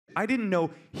I didn't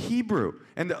know Hebrew.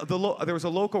 And there was a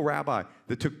local rabbi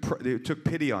that took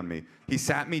pity on me. He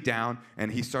sat me down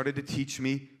and he started to teach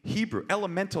me Hebrew,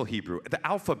 elemental Hebrew, the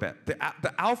alphabet,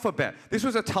 the alphabet. This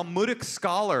was a Talmudic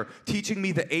scholar teaching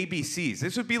me the ABCs.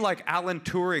 This would be like Alan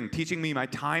Turing teaching me my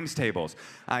times tables.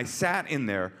 I sat in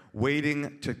there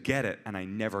waiting to get it, and I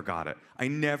never got it. I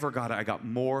never got it. I got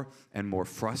more and more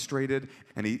frustrated,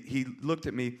 and he looked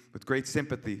at me with great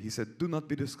sympathy. He said, "Do not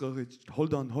be discouraged.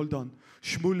 Hold on, hold on.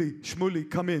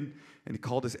 Shmuley, come in." And he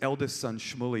called his eldest son,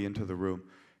 Shmuley, into the room.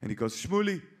 And he goes,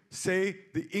 "Shmuley, say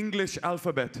the English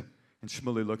alphabet." And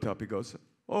Shmuley looked up. He goes,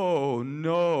 "Oh,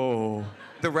 no."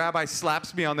 The rabbi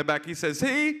slaps me on the back. He says,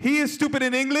 "He is stupid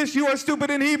in English. You are stupid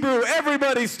in Hebrew.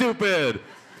 Everybody's stupid."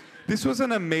 This was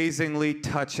an amazingly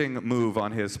touching move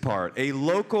on his part. A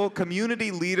local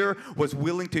community leader was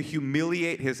willing to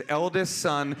humiliate his eldest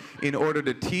son in order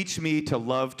to teach me to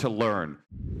love to learn.